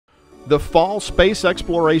The Fall Space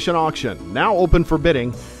Exploration Auction, now open for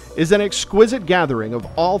bidding, is an exquisite gathering of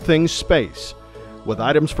all things space, with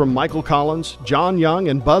items from Michael Collins, John Young,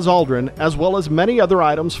 and Buzz Aldrin, as well as many other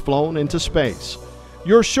items flown into space.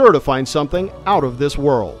 You're sure to find something out of this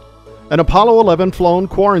world. An Apollo 11 flown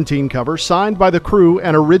quarantine cover signed by the crew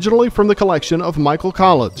and originally from the collection of Michael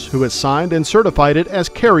Collins, who has signed and certified it as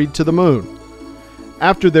carried to the moon.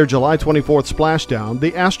 After their July 24th splashdown,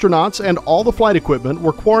 the astronauts and all the flight equipment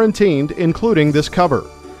were quarantined, including this cover.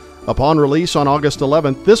 Upon release on August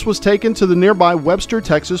 11th, this was taken to the nearby Webster,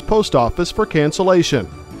 Texas post office for cancellation.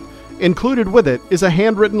 Included with it is a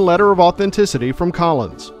handwritten letter of authenticity from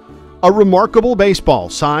Collins. A remarkable baseball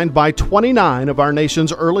signed by 29 of our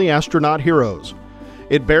nation's early astronaut heroes.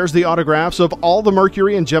 It bears the autographs of all the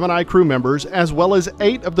Mercury and Gemini crew members, as well as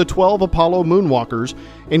 8 of the 12 Apollo moonwalkers,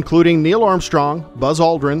 including Neil Armstrong, Buzz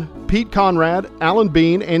Aldrin, Pete Conrad, Alan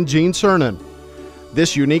Bean, and Gene Cernan.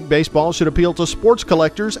 This unique baseball should appeal to sports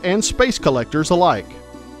collectors and space collectors alike.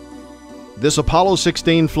 This Apollo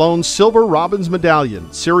 16 flown silver Robbins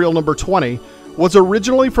medallion, serial number 20, was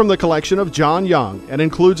originally from the collection of John Young and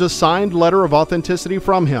includes a signed letter of authenticity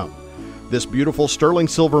from him. This beautiful sterling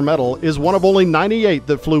silver medal is one of only 98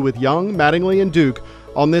 that flew with Young, Mattingly, and Duke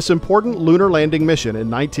on this important lunar landing mission in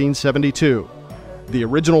 1972. The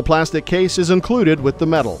original plastic case is included with the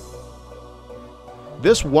medal.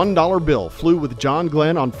 This $1 bill flew with John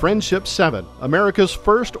Glenn on Friendship 7, America's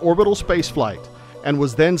first orbital spaceflight, and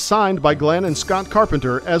was then signed by Glenn and Scott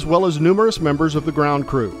Carpenter, as well as numerous members of the ground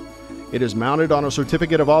crew. It is mounted on a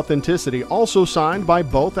certificate of authenticity also signed by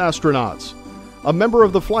both astronauts. A member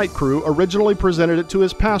of the flight crew originally presented it to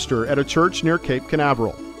his pastor at a church near Cape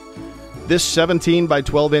Canaveral. This 17 by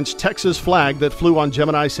 12-inch Texas flag that flew on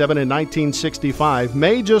Gemini 7 in 1965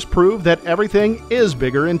 may just prove that everything is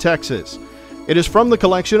bigger in Texas. It is from the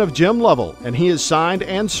collection of Jim Lovell, and he is signed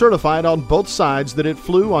and certified on both sides that it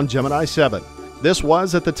flew on Gemini 7. This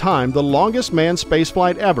was, at the time, the longest manned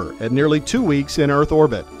spaceflight ever, at nearly 2 weeks in Earth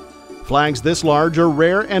orbit. Flags this large are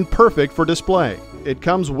rare and perfect for display. It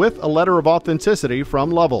comes with a letter of authenticity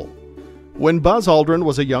from Lovell. When Buzz Aldrin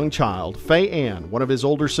was a young child, Faye Ann, one of his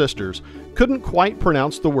older sisters, couldn't quite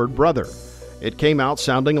pronounce the word brother. It came out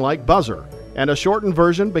sounding like Buzzer, and a shortened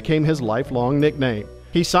version became his lifelong nickname.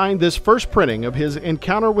 He signed this first printing of his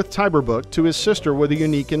Encounter with Tiber book to his sister with a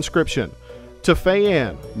unique inscription: "To Faye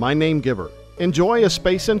Ann, my name giver. Enjoy a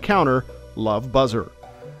space encounter. Love, Buzzer."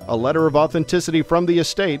 A letter of authenticity from the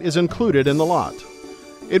estate is included in the lot.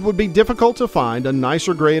 It would be difficult to find a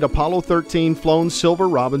nicer grade Apollo 13 flown silver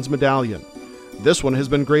Robbins medallion. This one has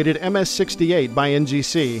been graded MS-68 by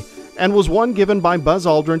NGC and was one given by Buzz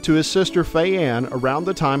Aldrin to his sister Faye Ann around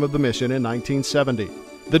the time of the mission in 1970.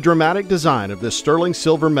 The dramatic design of this sterling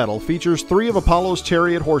silver medal features 3 of Apollo's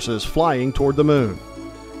chariot horses flying toward the moon.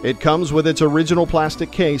 It comes with its original plastic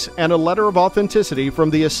case and a letter of authenticity from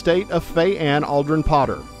the estate of Faye Ann Aldrin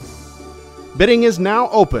Potter. Bidding is now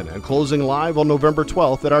open and closing live on November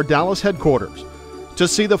 12th at our Dallas headquarters. To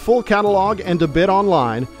see the full catalog and to bid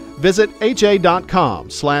online, visit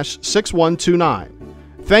ha.com/6129.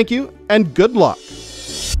 Thank you and good luck.